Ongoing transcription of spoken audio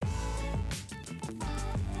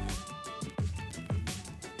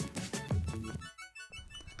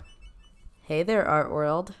Hey there, art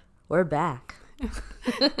world. We're back.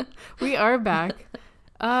 We are back.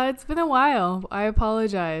 It's been a while. I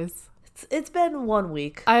apologize. It's been 1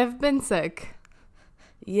 week. I've been sick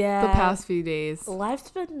Yeah. the past few days.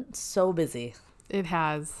 Life's been so busy, It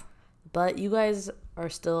has. but you guys are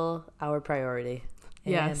still our priority.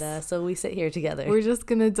 Yes. And so we sit here together. We're just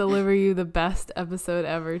going to deliver you the best episode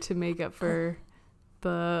ever to make up for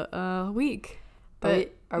the week.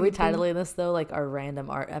 Are we titling this, though, like our random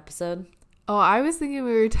art episode? Oh, I was thinking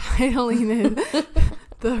we were titling it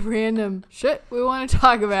the random shit we want to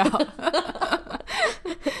talk about.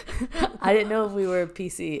 I didn't know if we were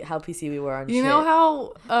how PC we were on You shit. know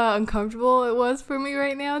how uncomfortable it was for me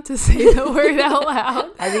right now to say the word out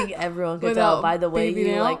loud? I think everyone could tell by the way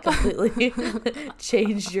you like completely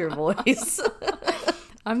changed your voice.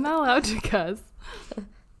 I'm not allowed to cuss.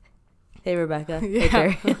 Hey, Rebecca. Yeah. Hey,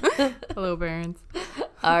 Terry. Hello, Barons.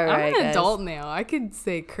 All right, I'm an guys. adult now. I could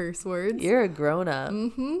say curse words. You're a grown-up.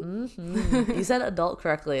 Mm-hmm. You said adult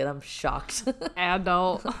correctly, and I'm shocked.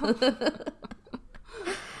 Adult.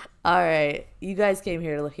 All right. You guys came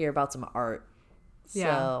here to hear about some art.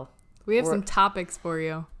 Yeah. So, We have some topics for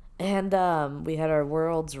you. and we had our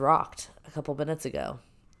worlds rocked a couple minutes ago.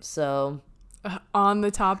 So, On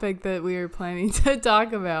the topic that we were planning to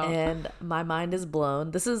talk about. and my mind is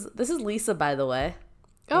blown. This is Lisa, by the way.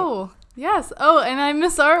 Oh, yes. Oh, and I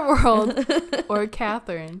miss Art World. Or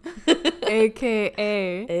Catherine.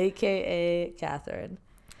 A.K.A. AKA Catherine.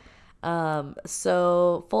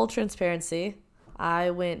 So full transparency,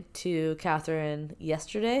 I went to Catherine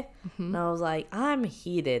yesterday, and I was like, I'm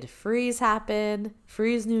heated. Freeze happened,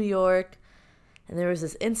 Freeze, New York, and there was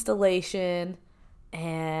this installation,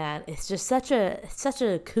 and it's just such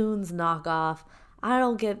a Coons knockoff. I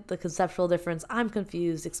don't get the conceptual difference. I'm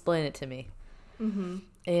confused. Explain it to me.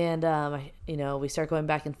 And we start going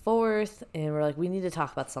back and forth, and we're like, we need to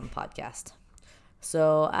talk about some podcast.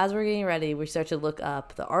 So as we're getting ready, we start to look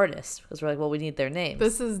up the artists because we're like, well, we need their names.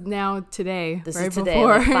 This is now today. This right is today.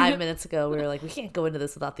 before. Like 5 minutes ago, we were like, we can't go into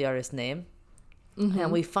this without the artist name.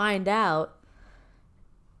 And we find out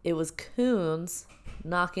it was Coons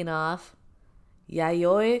knocking off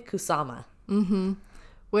Yayoi Kusama.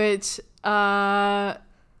 Which,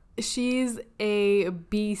 she's a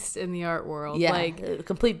beast in the art world. Yeah, Like, a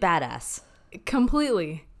complete badass.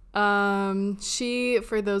 completely. She,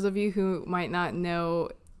 for those of you who might not know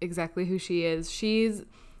exactly who she is, she's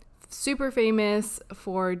super famous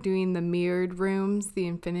for doing the mirrored rooms, the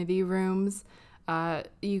infinity rooms.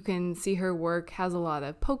 You can see her work has a lot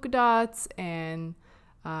of polka dots and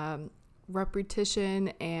repetition,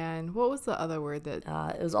 and what was the other word that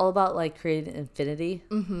It was all about like creating infinity.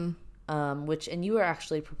 And you were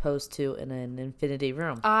actually proposed to in an infinity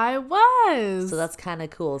room. I was. So that's kind of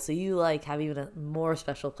cool. So you like have even a more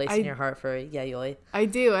special place in your heart for Yayoi. I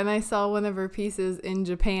do, and I saw one of her pieces in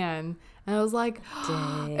Japan, and I was like,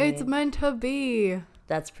 Dang. it's meant to be.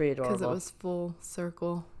 That's pretty adorable. Because it was full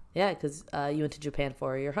circle. Yeah, because you went to Japan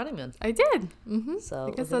for your honeymoon. I did. So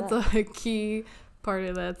I guess look at that's a key part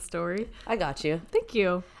of that story. I got you. Thank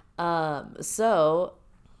you. So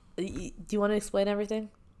do you want to explain everything?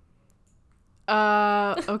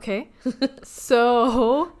 Okay.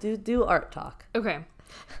 So, Do art talk. okay.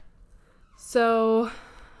 So,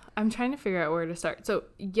 I'm trying to figure out where to start. So,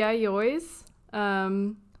 Yayoi's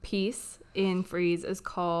piece in Freeze is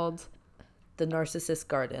called The Narcissus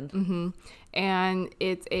Garden. and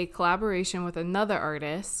it's a collaboration with another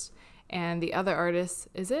artist, and the other artist,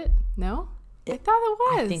 is it? No? I thought it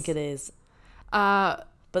was. I think it is. Uh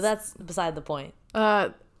But that's beside the point.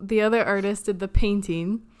 the other artist did the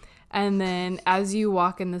painting, and then as you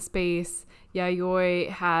walk in the space, Yayoi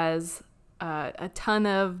has a ton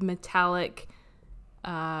of metallic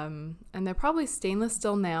and they're probably stainless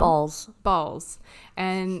steel now balls,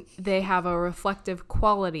 and they have a reflective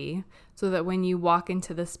quality, so that when you walk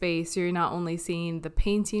into the space, you're not only seeing the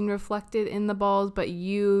painting reflected in the balls, but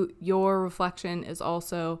your reflection is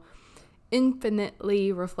also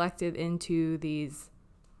infinitely reflected into these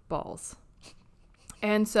balls.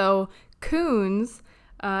 And so Coons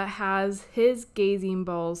has his Gazing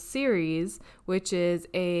Balls series, which is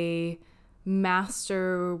a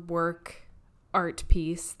masterwork art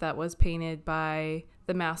piece that was painted by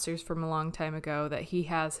the masters from a long time ago, that he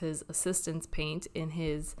has his assistants paint in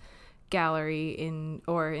his gallery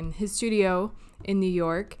in his studio in New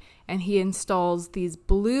York, and he installs these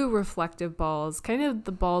blue reflective balls, kind of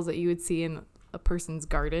the balls that you would see in a person's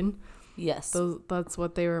garden. Yes. That's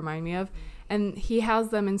what they remind me of. And he has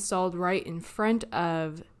them installed right in front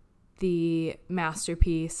of the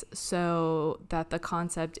masterpiece, so that the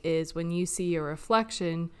concept is when you see your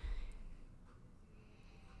reflection,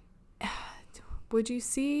 would you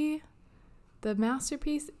see the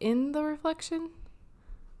masterpiece in the reflection?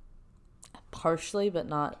 Partially, but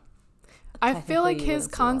not. I feel like Technically, you his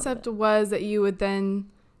wouldn't see a lot of concept it. was that you would then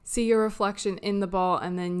see your reflection in the ball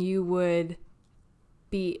and then you would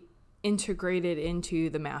be integrated into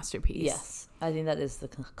the masterpiece. Yes, I think that is the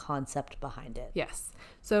concept behind it. Yes.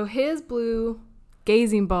 So his blue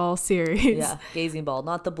gazing ball series. Yeah, gazing ball,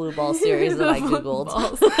 not the blue ball series that I The blue googled.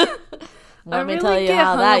 balls. Let me really tell you get how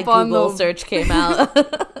hung that up on Google the- search came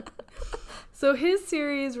out. So his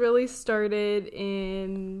series really started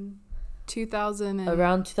in 2000 and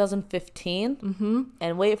Around 2015, Mm-hmm.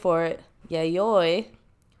 and wait for it, Yayoi.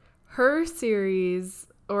 Her series,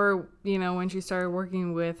 or when she started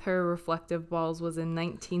working with her reflective balls, was in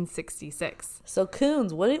 1966. So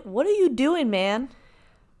Coons, what are you doing, man?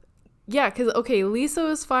 Yeah, because Lisa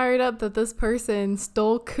was fired up that this person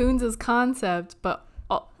stole Coons' concept, but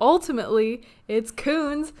ultimately it's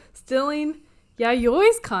Coons stealing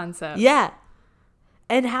Yayoi's concept. Yeah,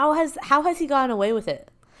 and how has he gotten away with it?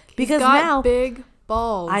 Because He's got now big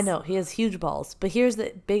balls. I know he has huge balls, but here's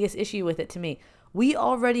the biggest issue with it to me. We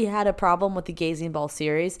already had a problem with the gazing ball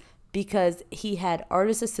series because he had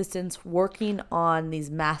artist assistants working on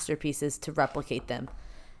these masterpieces to replicate them.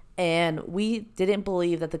 And we didn't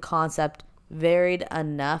believe that the concept varied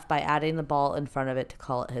enough by adding the ball in front of it to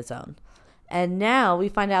call it his own. And now we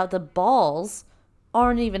find out the balls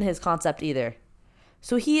aren't even his concept either.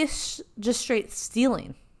 So he is just straight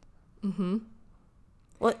stealing. Mm-hmm.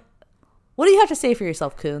 What do you have to say for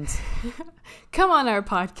yourself, Coons? Come on our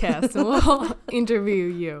podcast and we'll interview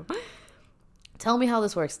you. Tell me how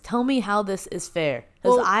this works. Tell me how this is fair.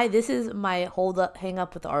 Because Well- this is my hang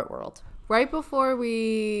up with the art world. Right before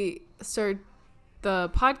we start the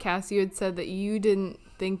podcast, you had said that you didn't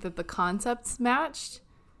think that the concepts matched.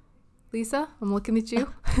 Lisa, I'm looking at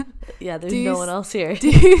you. Yeah, there's Do you no one else here. Do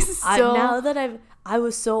you still? Now that I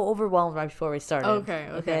was so overwhelmed right before we started.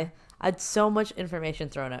 Okay. I had so much information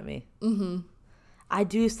thrown at me. Mm-hmm. I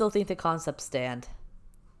do still think the concepts stand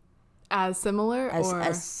As similar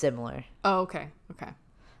as similar. Oh, okay.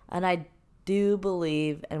 And I do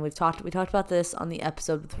believe, and we talked about this on the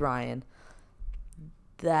episode with Ryan,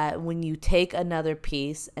 that when you take another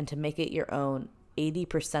piece and to make it your own,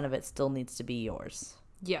 80% of it still needs to be yours.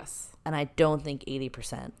 Yes. And I don't think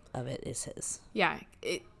 80% of it is his. Yeah.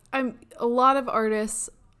 A lot of artists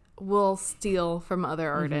will steal from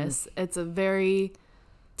other artists. Mm-hmm. It's a very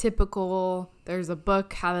typical, there's a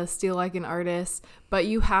book, How to Steal Like an Artist, but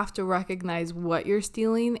you have to recognize what you're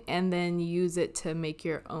stealing and then use it to make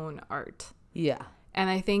your own art. Yeah. And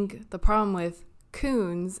I think the problem with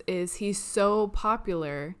Coons is he's so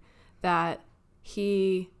popular that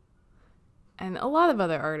he and a lot of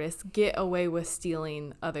other artists get away with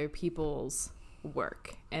stealing other people's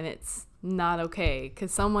work. And it's not okay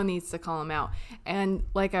because someone needs to call him out. And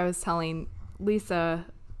like I was telling Lisa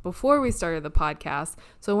before we started the podcast,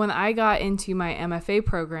 so when I got into my MFA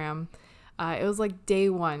program, it was like day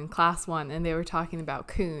one, class one, and they were talking about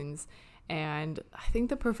Coons. And I think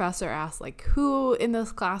the professor asked, like, who in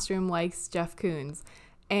this classroom likes Jeff Koons?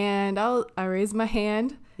 And I raised my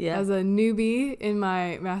hand as a newbie in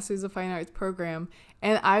my Masters of Fine Arts program,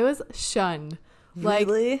 and I was shunned.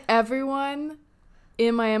 Really? Like, everyone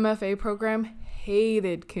in my MFA program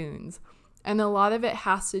hated Koons. And a lot of it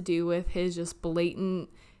has to do with his just blatant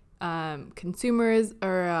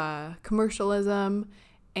commercialism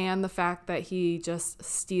and the fact that he just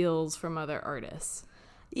steals from other artists.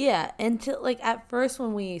 Yeah, and at first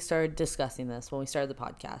when we started discussing this, when we started the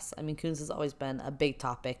podcast, I mean, Coons has always been a big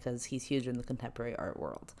topic because he's huge in the contemporary art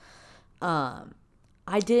world.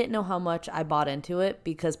 I didn't know how much I bought into it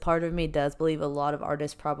because part of me does believe a lot of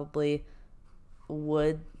artists probably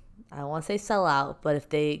would, I don't want to say sell out, but if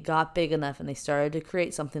they got big enough and they started to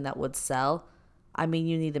create something that would sell, I mean,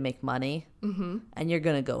 you need to make money, and you're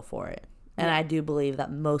going to go for it. And I do believe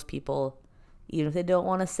that most people, even if they don't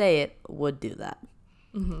want to say it, would do that.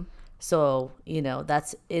 Mm-hmm. So,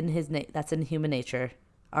 that's in that's in human nature.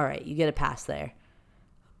 All right, you get a pass there.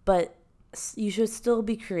 But you should still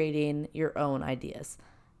be creating your own ideas.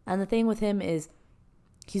 And the thing with him is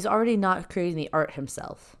he's already not creating the art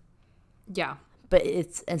himself. Yeah. But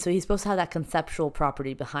so he's supposed to have that conceptual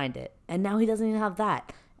property behind it. And now he doesn't even have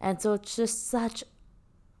that. And so it's just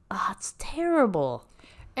it's terrible.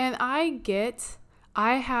 And I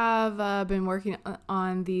have been working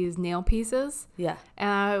on these nail pieces. Yeah. And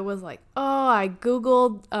I was like, I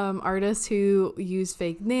Googled artists who use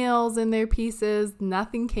fake nails in their pieces.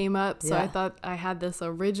 Nothing came up. So I thought I had this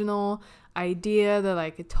original idea that I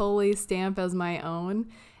could totally stamp as my own.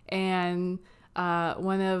 And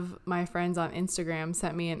one of my friends on Instagram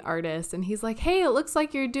sent me an artist. And he's like, hey, it looks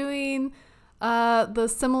like you're doing the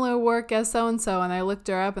similar work as so-and-so, and I looked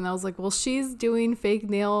her up and I was like, well, she's doing fake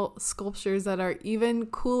nail sculptures that are even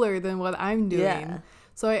cooler than what I'm doing. Yeah.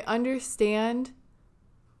 So I understand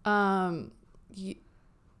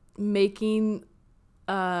making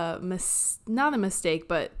not a mistake,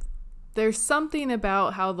 but there's something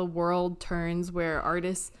about how the world turns where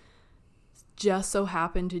artists just so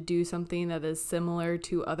happen to do something that is similar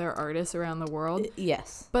to other artists around the world.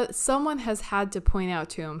 Yes. But someone has had to point out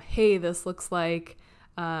to him, hey, this looks like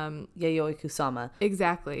Yayoi Kusama.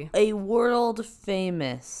 Exactly. A world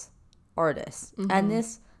famous artist. And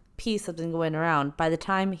this piece has been going around. By the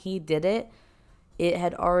time he did it, it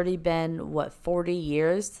had already been, 40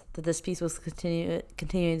 years that this piece was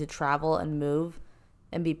continuing to travel and move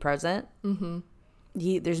and be present.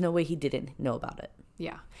 There's no way he didn't know about it.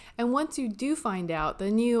 Yeah. And once you do find out,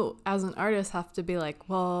 then you, as an artist, have to be like,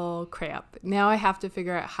 well, crap. Now I have to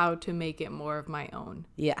figure out how to make it more of my own.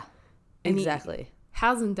 Yeah, And exactly. he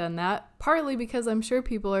hasn't done that, partly because I'm sure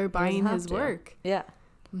people are buying his work. Yeah.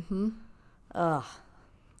 Ugh.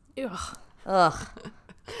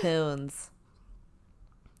 Coons.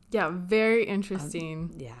 Yeah, very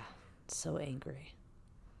interesting. Yeah, so angry.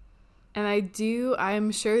 And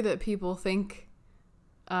I'm sure that people think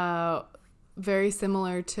very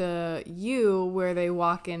similar to you, where they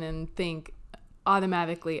walk in and think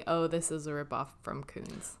automatically, oh, this is a ripoff from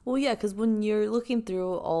Coons. Well, yeah, because when you're looking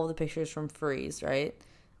through all the pictures from Freeze, right,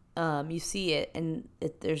 you see it, and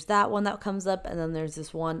there's that one that comes up, and then there's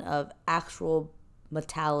this one of actual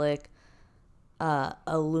metallic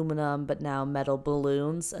aluminum, but now metal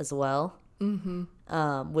balloons as well.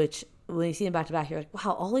 Which, when you see them back to back, you're like,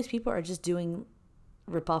 wow, all these people are just doing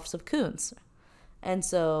ripoffs of Coons. And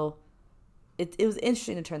so it was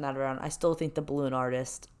interesting to turn that around. I still think the balloon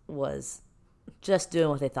artist was just doing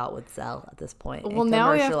what they thought would sell at this point. Well,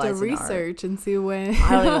 now we have to research and see when.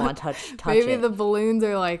 I don't even want to touch Maybe it. the balloons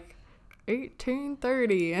are like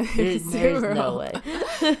 1830. And There's no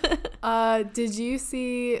way. Did you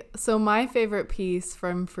see? So my favorite piece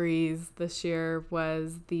from Freeze this year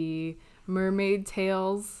was the mermaid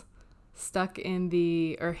tails stuck in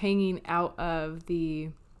or hanging out of the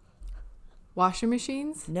washing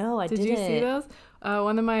machines. No, I didn't. Did you see those?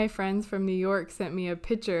 One of my friends from New York sent me a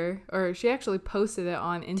picture, or she actually posted it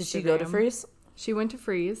on Instagram. Did she go to Freeze? She went to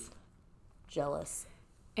Freeze. Jealous.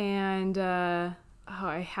 And I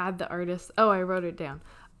had the artist. Oh, I wrote it down.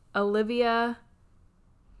 Olivia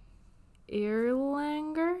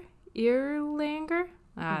Erlanger.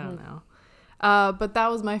 I don't know. But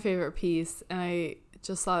that was my favorite piece, and I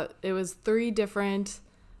just thought it was 3 different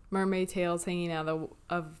mermaid tails hanging out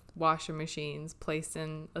of washing machines placed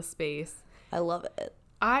in a space. I love it.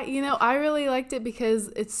 I really liked it because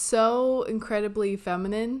it's so incredibly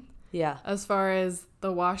feminine. Yeah. As far as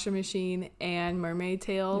the washing machine and mermaid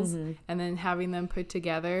tails, and then having them put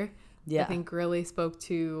together, I think really spoke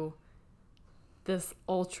to this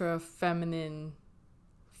ultra feminine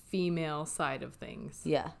female side of things.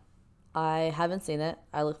 Yeah. I haven't seen it.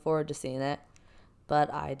 I look forward to seeing it.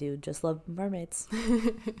 But I do just love mermaids.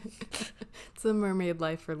 It's a mermaid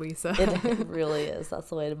life for Lisa. It really is. That's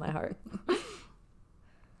the way to my heart.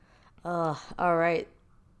 All right.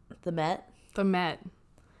 The Met. The Met.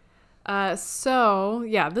 So,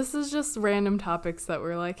 yeah, this is just random topics that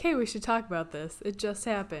we're like, hey, we should talk about this. It just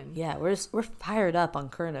happened. Yeah, we're fired up on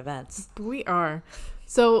current events. We are.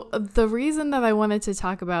 So the reason that I wanted to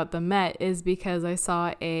talk about the Met is because I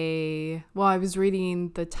saw I was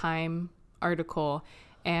reading the Time article,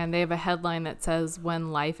 and they have a headline that says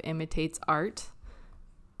 "When Life Imitates Art: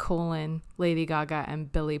 Lady Gaga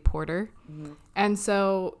and Billy Porter." And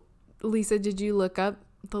so, Lisa, did you look up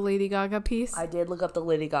the Lady Gaga piece? I did look up the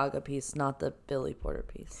Lady Gaga piece, not the Billy Porter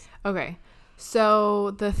piece. Okay, so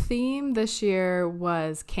the theme this year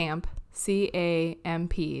was camp,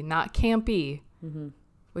 C-A-M-P, not campy,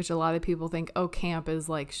 which a lot of people think, oh, camp is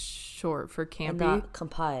like short for campy. And not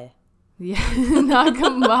kampai. Yeah, not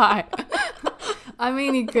kampai. I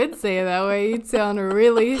mean, you could say it that way. You'd sound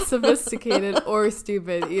really sophisticated or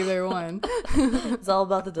stupid, either one. It's all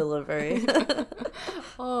about the delivery.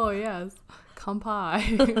 Oh, yes.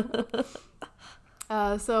 Kampai.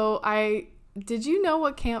 Did you know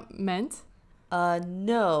what camp meant?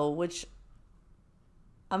 No, which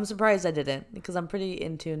I'm surprised I didn't, because I'm pretty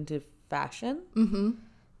in tune to fashion.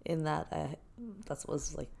 In that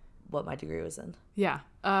was like what my degree was in. Yeah.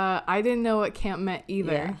 I didn't know what camp meant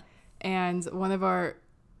either. Yeah. And one of our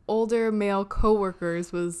older male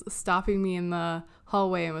coworkers was stopping me in the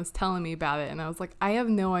hallway and was telling me about it. And I was like, I have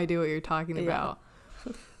no idea what you're talking about.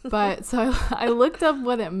 But so I looked up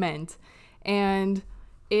what it meant. And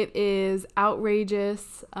It is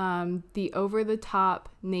outrageous. The over-the-top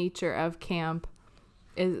nature of camp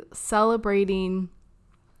is celebrating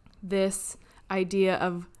this idea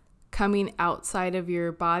of coming outside of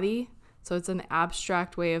your body. So it's an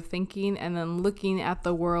abstract way of thinking, and then looking at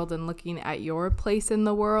the world and looking at your place in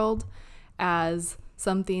the world as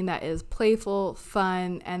something that is playful,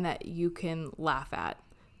 fun, and that you can laugh at.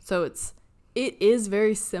 So it is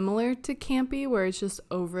very similar to campy, where it's just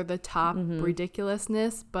over the top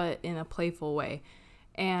ridiculousness, but in a playful way.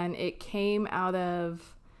 And it came out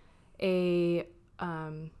of a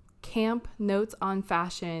Camp Notes on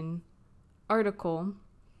Fashion article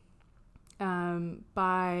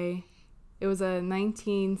it was a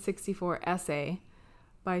 1964 essay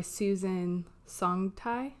by Susan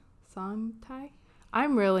Sontag. I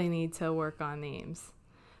really need to work on names.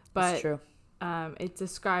 But That's true. It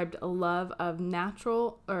described a love of the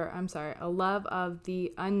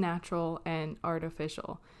unnatural and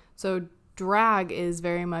artificial. So drag is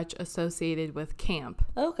very much associated with camp.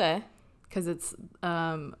 Okay. Because it's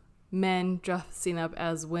men dressing up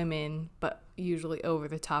as women, but usually over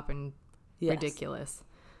the top and ridiculous.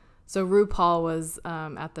 So RuPaul was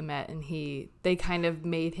at the Met, and they kind of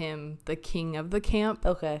made him the king of the camp.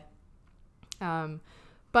 Okay.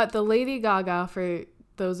 But the Lady Gaga, for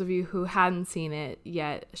those of you who hadn't seen it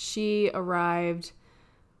yet, she arrived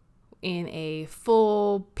in a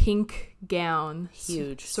full pink gown.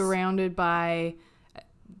 Huge. Surrounded by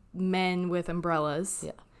men with umbrellas.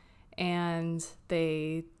 Yeah. And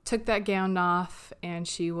they took that gown off, and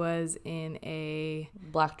she was in a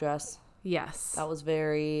black dress. Yes. That was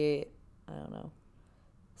very, I don't know,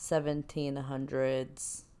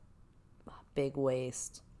 1700s, big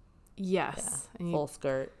waist. Yes. Yeah. And full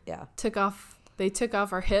skirt. Yeah. They took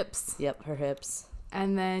off her hips. Yep, her hips.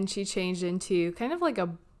 And then she changed into kind of like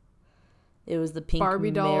it was the pink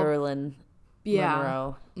Barbie doll. Marilyn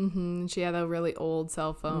Monroe. Mm-hmm. She had a really old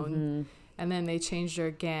cell phone. Mm-hmm. And then they changed her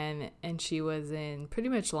again, and she was in pretty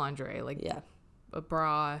much lingerie, like a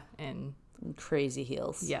bra and crazy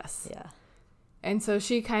heels. Yes. Yeah. And so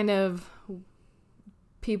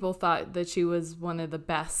people thought that she was one of the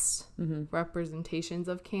best representations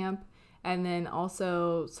of camp. And then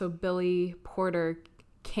also, so Billy Porter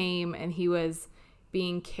came, and he was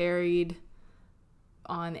being carried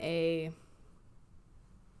on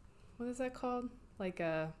what is that called? Like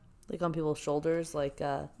on people's shoulders,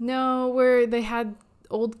 No, where they had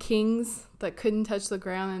old kings that couldn't touch the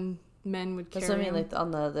ground, and men would carry them. That's what I mean,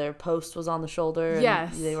 like their post was on the shoulder.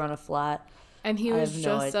 Yes. And they were on a flat. And he was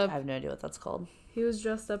dressed up. I have no idea what that's called. He was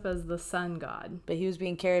dressed up as the sun god. But he was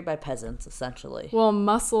being carried by peasants, essentially. Well,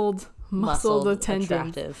 muscled attendants.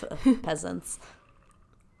 Attractive peasants.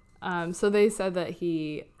 So they said that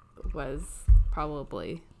he was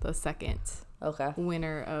probably the second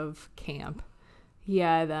winner of camp. He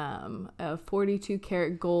had a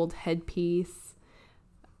 42-karat gold headpiece,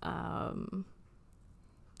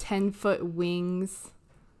 10-foot wings,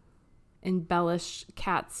 embellished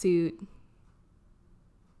catsuit.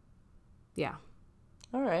 Yeah.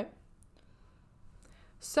 All right.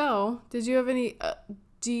 So, did you have any...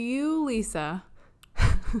 do you, Lisa...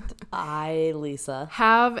 Lisa...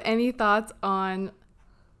 have any thoughts on...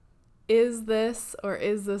 is this or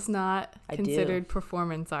is this not considered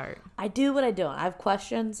performance art? I do, but I don't. I have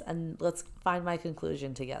questions, and let's find my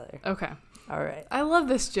conclusion together. Okay. All right. I love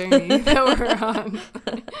this journey that we're on.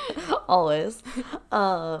 Always.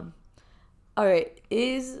 All right.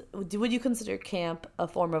 Would you consider camp a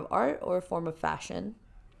form of art or a form of fashion?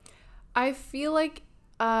 I feel like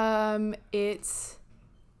it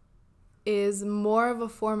is more of a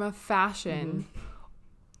form of fashion. Mm-hmm.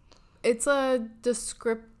 It's a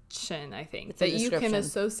description, I think, that you can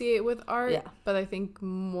associate with art, but I think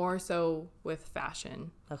more so with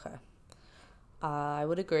fashion. Okay. I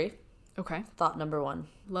would agree. Okay. Thought number 1.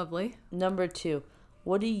 Lovely. Number 2,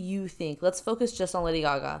 what do you think? Let's focus just on Lady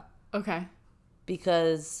Gaga. Okay.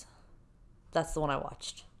 Because that's the one I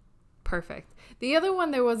watched. Perfect. The other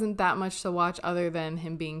one, there wasn't that much to watch other than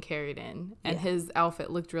him being carried in. And his outfit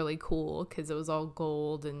looked really cool because it was all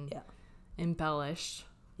gold and embellished.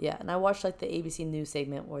 Yeah, and I watched the ABC News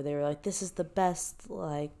segment where they were like, this is the best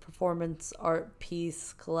performance art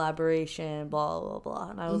piece collaboration, blah, blah, blah.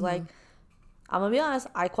 And I was like, I'm going to be honest,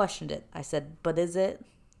 I questioned it. I said, but is it?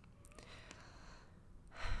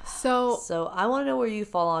 So I want to know where you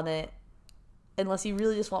fall on it, unless you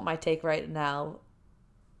really just want my take right now,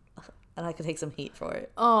 and I could take some heat for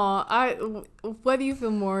it. Oh, what do you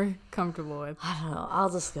feel more comfortable with? I don't know. I'll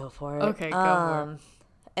just go for it. Okay, go for it.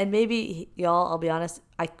 And maybe, y'all, I'll be honest,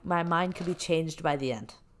 my mind could be changed by the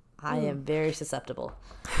end. I am very susceptible.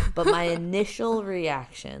 But my initial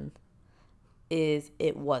reaction is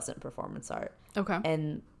it wasn't performance art. Okay.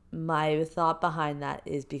 And my thought behind that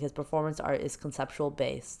is because performance art is conceptual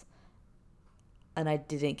based, and I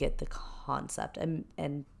didn't get the concept. And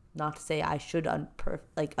not to say I should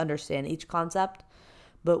understand each concept,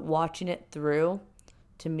 but watching it through,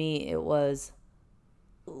 to me, it was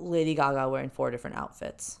Lady Gaga wearing 4 different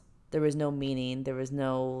outfits. There was no meaning. There was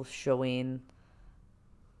no showing.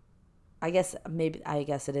 I guess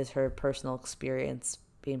it is her personal experience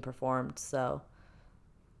being performed. So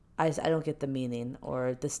I don't get the meaning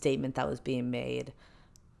or the statement that was being made.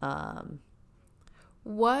 So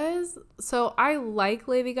I like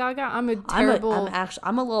Lady Gaga. I'm a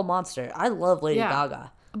little monster. I love Lady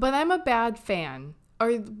Gaga. But I'm a bad fan.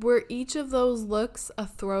 Were each of those looks a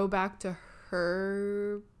throwback to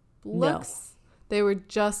her looks? No. They were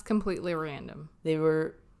just completely random. They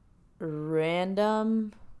were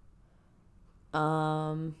random.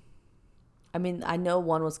 I mean, I know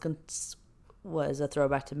one was a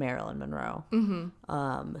throwback to Marilyn Monroe.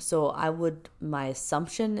 Mm-hmm. So my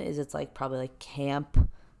assumption is it's like probably like camp,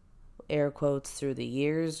 air quotes, through the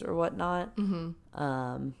years or whatnot.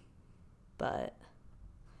 Mm-hmm. But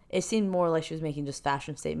it seemed more like she was making just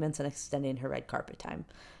fashion statements and extending her red carpet time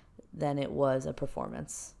than it was a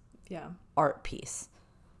performance art piece.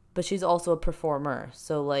 But she's also a performer.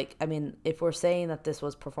 So, like, I mean, if we're saying that this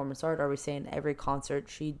was performance art, are we saying every concert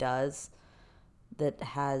she does that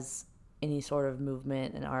has any sort of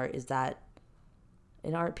movement and art, is that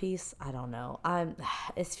an art piece? I don't know.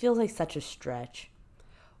 It feels like such a stretch.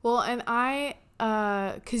 Well, and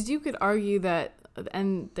because you could argue that,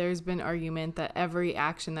 and there's been argument that every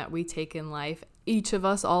action that we take in life, each of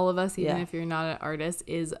us, all of us, even if you're not an artist,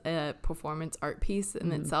 is a performance art piece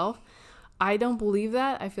in itself. I don't believe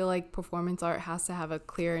that. I feel like performance art has to have a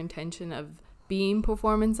clear intention of being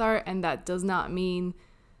performance art, and that does not mean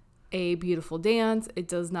a beautiful dance. It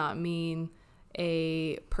does not mean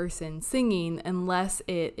a person singing unless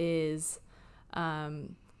it is the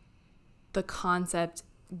concept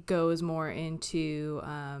goes more into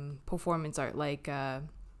performance art, like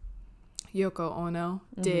Yoko Ono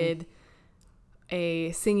did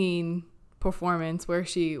a singing performance where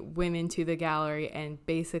she went into the gallery and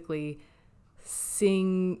basically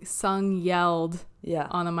yelled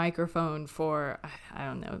on a microphone for, I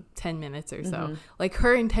don't know, 10 minutes or so. Like,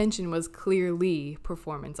 her intention was clearly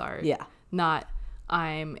performance art, not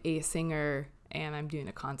I'm a singer and I'm doing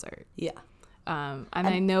a concert. And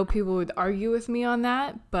I know people would argue with me on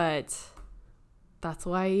that, but that's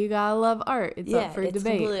why you gotta love art. It's up for debate. It's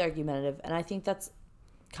completely argumentative, and I think that's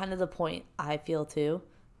kind of the point I feel too,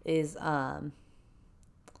 is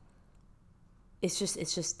it's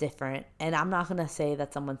just different. And I'm not gonna say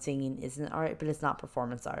that someone singing isn't art, but it's not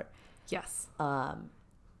performance art. Yes.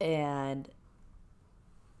 And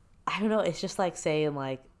I don't know, it's just like saying,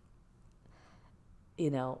 like, you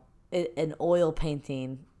know, an oil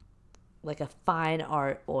painting, like a fine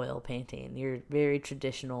art oil painting, your very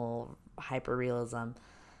traditional hyperrealism,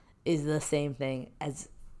 is the same thing as,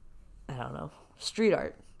 I don't know, street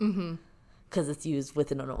art. Because it's used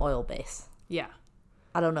within an oil base. Yeah.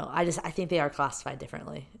 I don't know. I think they are classified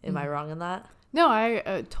differently. Am I wrong in that? No,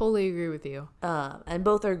 I totally agree with you. And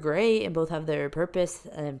both are great, and both have their purpose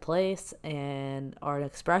and place and are an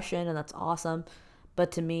expression, and that's awesome.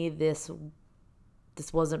 But to me, this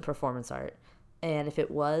wasn't performance art. And if it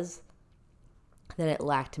was, then it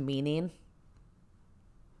lacked meaning.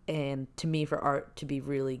 And to me, for art to be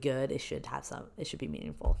really good, it should be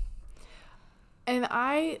meaningful. And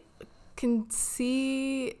I can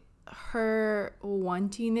see her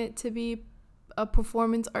wanting it to be a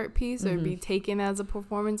performance art piece or be taken as a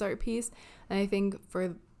performance art piece. And I think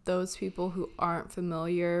for those people who aren't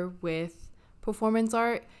familiar with performance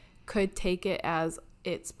art, could take it as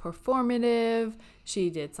it's performative, she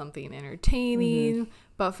did something entertaining.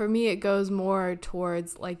 But for me, it goes more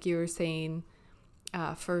towards, like you were saying,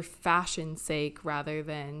 for fashion's sake rather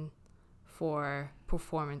than for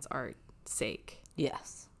performance art sake.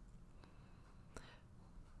 Yes.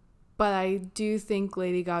 But I do think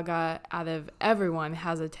Lady Gaga, out of everyone,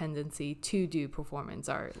 has a tendency to do performance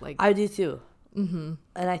art. Like, I do too. And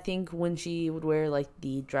I think when she would wear, like,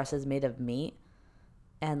 the dresses made of meat,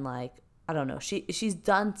 and, like, I don't know, she's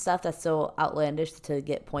done stuff that's so outlandish to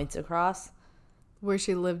get points across. Where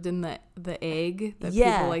she lived in the egg that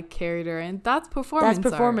people, like, carried her in. That's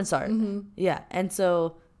performance art. Yeah. And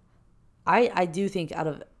so I do think out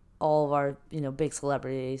of all of our, you know, big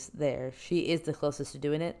celebrities there, she is the closest to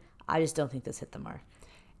doing it. I just don't think this hit the mark.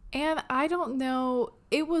 And I don't know,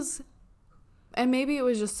 and maybe it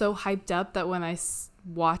was just so hyped up that when I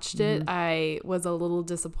watched it, I was a little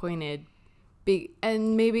disappointed.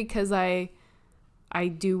 And maybe because I I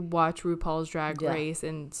do watch RuPaul's Drag Yeah. Race,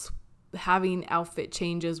 and having outfit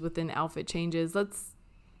changes within outfit changes, that's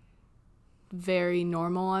very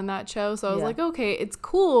normal on that show. So I was Yeah. like, okay, it's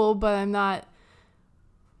cool, but I'm not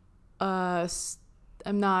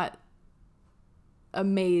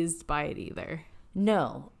amazed by it either.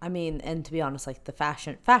 No, I mean, and to be honest, like the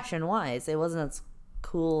fashion wise, it wasn't as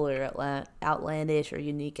cool or outlandish or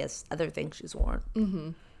unique as other things she's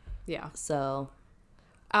worn. Yeah. So,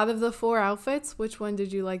 Out of the 4 outfits, which one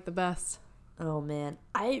did you like the best? oh man,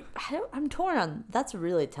 I'm torn on. That's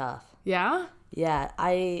really tough. Yeah? Yeah,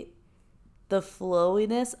 the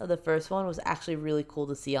flowiness of the first one was actually really cool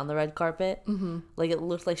to see on the red carpet. Like it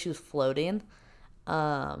looked like she was floating.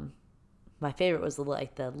 My favorite was the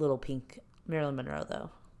little pink Marilyn Monroe though.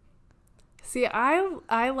 See,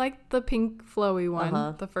 I liked the pink flowy one,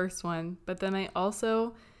 Uh-huh. the first one, but then I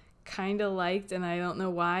also kind of liked, and I don't know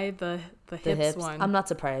why, the The hips one. I'm not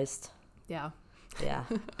surprised. Yeah. Yeah.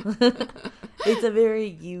 It's a very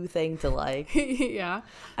you thing to like. Yeah.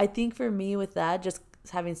 I think for me with that, just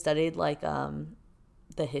having studied like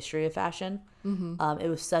the history of fashion, it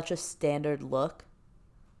was such a standard look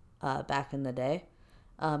back in the day,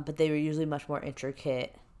 but they were usually much more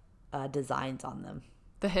intricate designs on them.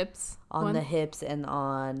 The hips On one? the hips and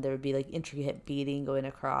there would be like intricate beading going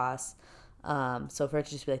across. So for it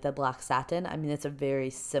to just be like that black satin, I mean, it's a very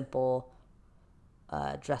simple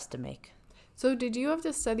dress to make. So did you have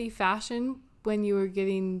to study fashion when you were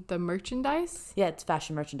getting the merchandise? Yeah, it's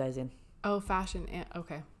fashion merchandising. Oh, fashion.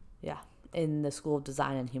 Okay. Yeah, in the School of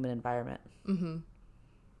Design and Human Environment. Do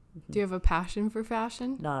you have a passion for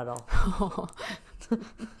fashion? Not at all.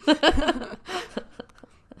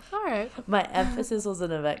 All right. My emphasis was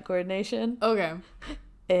in event coordination, Okay.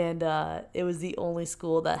 and it was the only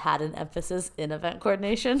school that had an emphasis in event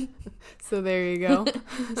coordination. So there you go.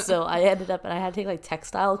 So I ended up, and I had to take like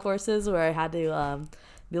textile courses where I had to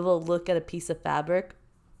be able to look at a piece of fabric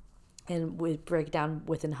and we'd break down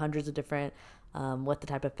within hundreds of different what the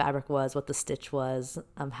type of fabric was, what the stitch was,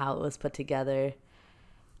 how it was put together.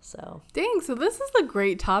 So Dang, so this is a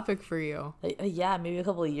great topic for you. yeah, maybe a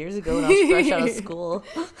couple of years ago when I was fresh out of school.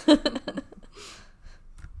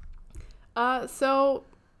 So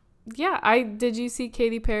yeah, did you see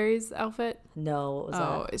Katy Perry's outfit? No, what was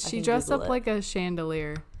Oh, that? I she can dressed Google up it. like a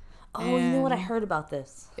chandelier. Oh, you know what? I and- heard about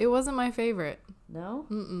this. It wasn't my favorite. No?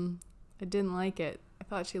 I didn't like it. I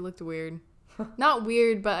thought she looked weird. Not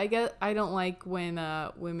weird, but I don't like when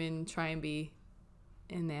women try and be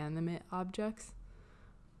inanimate objects.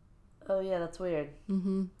 Oh, yeah, that's weird.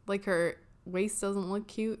 Like her waist doesn't look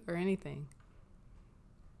cute or anything.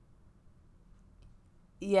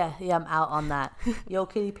 Yeah, I'm out on that. Yo,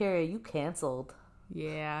 Katy Perry, you canceled.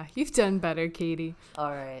 Yeah, you've done better, Katie.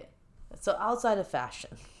 All right. So outside of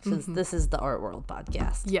fashion, since this is the Art World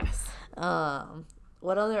podcast, Yes.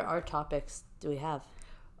 what other art topics do we have?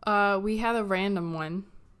 We had a random one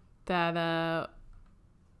that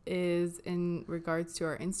is in regards to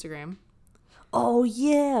our Instagram. Oh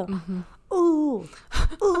yeah. Ooh,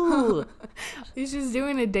 ooh. He's just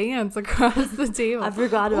doing a dance across the table. I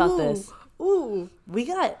forgot about this. Ooh. We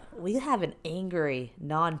have an angry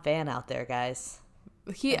non-fan out there, guys.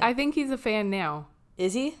 I think he's a fan now.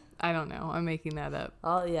 Is he? I don't know. I'm making that up.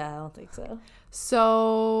 Oh yeah, I don't think so.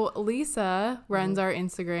 So Lisa runs our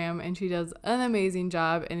Instagram, and she does an amazing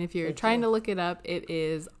job. And if you're trying to look it up, it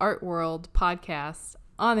is Art World Podcast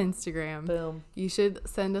on Instagram. Boom. You should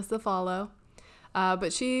send us a follow.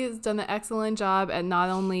 But she's done an excellent job at not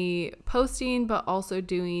only posting, but also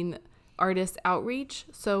doing artist outreach.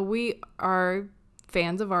 So we are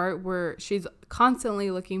fans of art. She's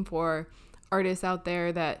constantly looking for artists out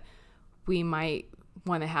there that we might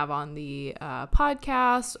want to have on the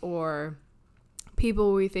podcast, or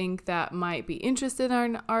people we think that might be interested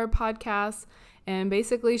in our podcast. And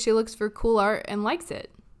basically she looks for cool art and likes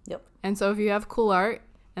it. Yep. And so if you have cool art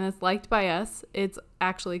and it's liked by us, it's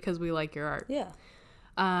actually because we like your art. Yeah.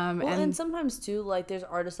 And sometimes too, like there's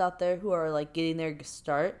artists out there who are like getting their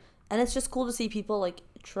start, and it's just cool to see people like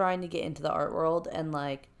trying to get into the art world, and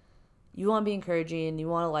like you want to be encouraging, you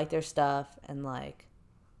want to like their stuff, and like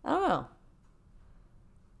I don't know.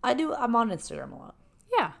 I'm on Instagram a lot.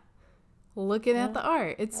 Yeah. Looking at the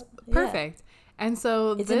art. It's perfect. And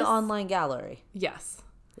so It's an online gallery. Yes.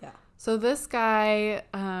 Yeah. So this guy,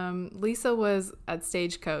 Lisa was at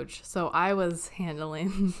Stagecoach, so I was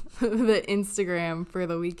handling the Instagram for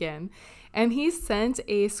the weekend. And he sent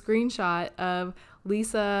a screenshot of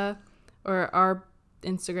Lisa, or our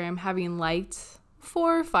Instagram, having liked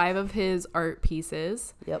 4 or 5 of his art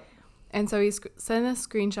pieces. Yep. And so he sent a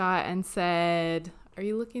screenshot and said, are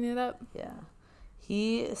you looking it up? Yeah.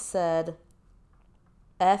 He said,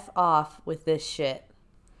 F off with this shit.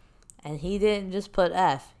 And he didn't just put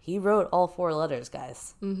F. He wrote all 4 letters,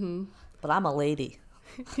 guys. Mm-hmm. But I'm a lady.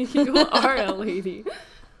 You are a lady.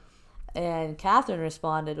 And Catherine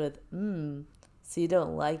responded with, so you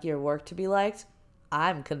don't like your work to be liked?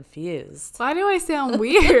 I'm confused. Why do I sound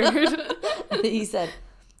weird? He said,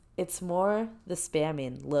 it's more the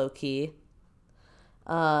spamming, low-key.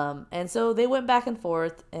 And so they went back and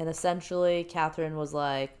forth, and essentially Catherine was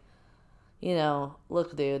like,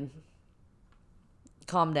 look, dude,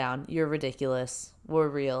 calm down. You're ridiculous. We're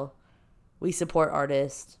real. We support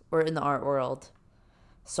artists. We're in the art world.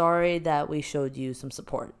 Sorry that we showed you some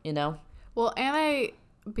support, Well, and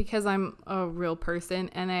because I'm a real person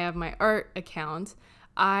and I have my art account,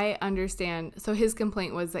 I understand. So his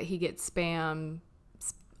complaint was that he gets spam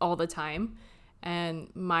all the time. And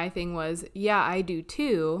my thing was, yeah, I do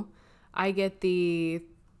too. I get the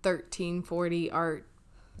 1340 art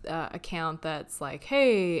account that's like,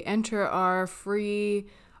 hey, enter our free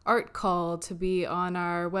art call to be on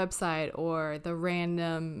our website, or the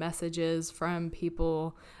random messages from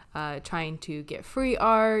people trying to get free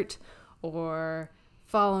art, or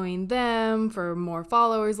following them for more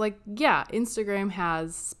followers. Like, yeah, Instagram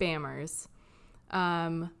has spammers.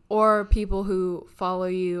 Or people who follow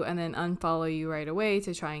you and then unfollow you right away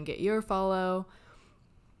to try and get your follow.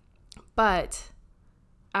 But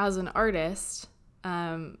as an artist,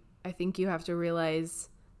 I think you have to realize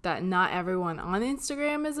that not everyone on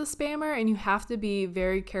Instagram is a spammer, and you have to be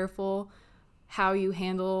very careful how you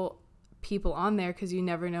handle people on there, because you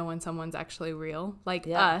never know when someone's actually real, like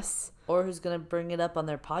us. Or who's going to bring it up on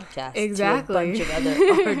their podcast exactly. to a bunch of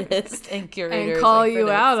other artists and curators. And call you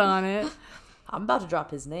out on it. I'm about to drop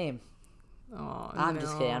his name. Oh, I'm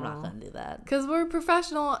just kidding. I'm not going to do that. Because we're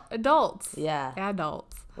professional adults. Yeah.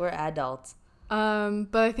 Adults. We're adults.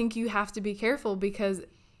 But I think you have to be careful, because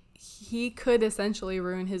he could essentially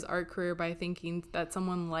ruin his art career by thinking that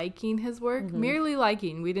someone liking his work, merely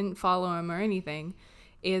liking, we didn't follow him or anything,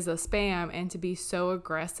 is a spam. And to be so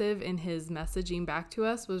aggressive in his messaging back to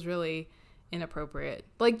us was really inappropriate.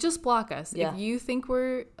 Like, just block us. Yeah. If you think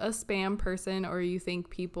we're a spam person, or you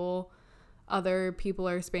think other people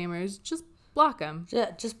are spammers, just block them.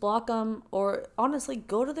 Yeah, just block them, or honestly,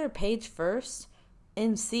 go to their page first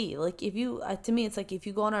and see. Like, if you, to me, it's like, if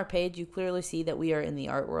you go on our page, you clearly see that we are in the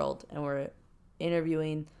art world and we're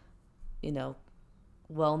interviewing,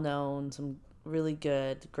 well-known, some really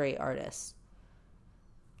good, great artists.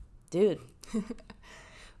 Dude.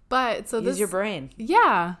 But so use your brain.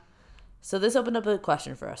 Yeah. So this opened up a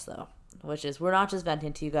question for us, though, which is, we're not just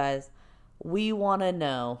venting to you guys. We want to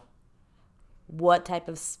know what type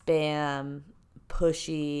of spam,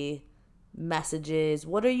 pushy messages,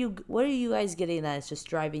 what are you guys getting that is just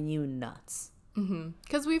driving you nuts?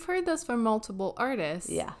 Because we've heard this from multiple artists.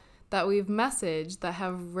 Yeah. That we've messaged that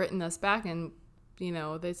have written us back, and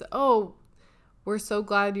they say, oh, we're so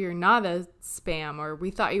glad you're not a spam, or we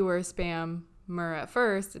thought you were a spammer at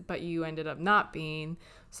first, but you ended up not being.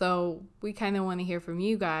 So we kind of want to hear from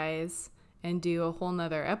you guys and do a whole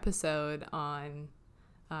nother episode on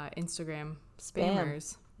Instagram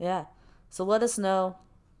spammers. Yeah. So let us know.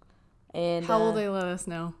 And how will they let us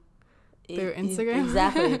know? Through Instagram?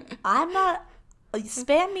 Exactly. I'm not...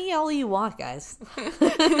 Spam me all you want, guys. Hit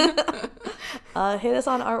us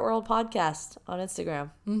on Art World Podcast on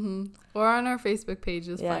Instagram. Or on our Facebook page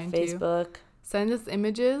is fine, Facebook. too. Facebook. Send us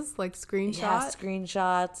images, like screenshots. Yeah,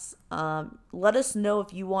 screenshots. Let us know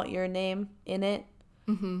if you want your name in it.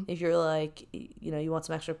 If you're like, you want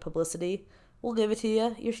some extra publicity, we'll give it to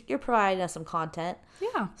you. You're providing us some content.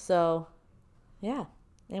 Yeah. So, yeah.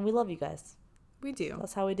 And we love you guys. We do.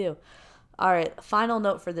 That's how we do. All right. Final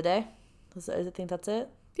note for the day. I think that's it.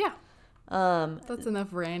 Yeah. That's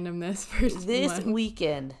enough randomness for this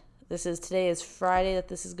weekend. Today is Friday that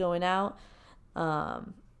this is going out.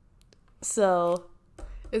 So.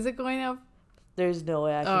 Is it going out? There's no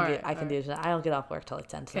way I can do it. I don't get off work till like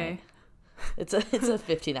 10 tonight. Okay. It's a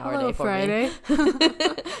 15-hour day for Friday.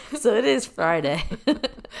 Me. So it is Friday.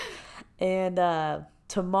 And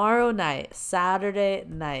tomorrow night, Saturday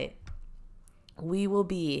night, we will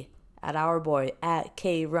be at our boy at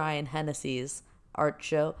K. Ryan Hennessy's art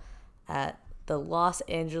show at the Los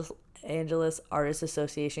Angeles Artists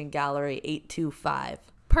Association Gallery 825.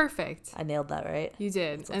 Perfect. I nailed that, right? You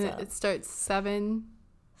did. And it starts 7.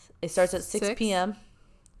 It starts at 6 p.m.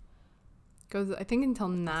 Goes, I think, until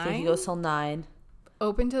 9. I think it goes till 9.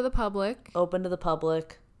 Open to the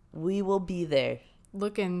public. We will be there.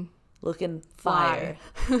 Looking fire.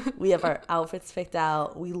 We have our outfits picked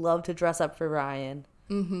out. We love to dress up for Ryan.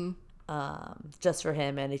 Just for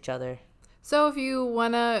him and each other. So if you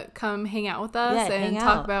want to come hang out with us and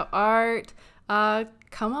talk about art,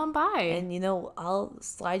 come on by. And I'll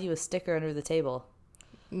slide you a sticker under the table.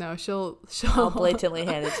 No, she'll I'll blatantly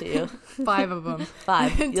hand it to you. 5 of them.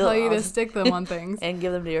 5. And tell you to stick them on things. And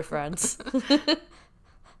give them to your friends.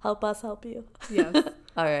 Help us help you. Yes.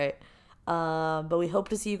 All right. But we hope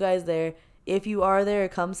to see you guys there. If you are there,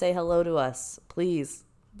 come say hello to us, please.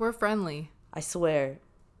 We're friendly. I swear.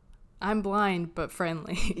 I'm blind but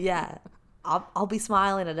friendly. Yeah. I'll be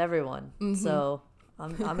smiling at everyone. Mm-hmm. So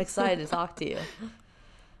I'm excited to talk to you.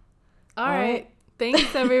 All right.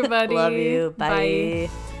 Thanks, everybody. Love you. Bye.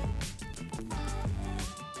 Bye.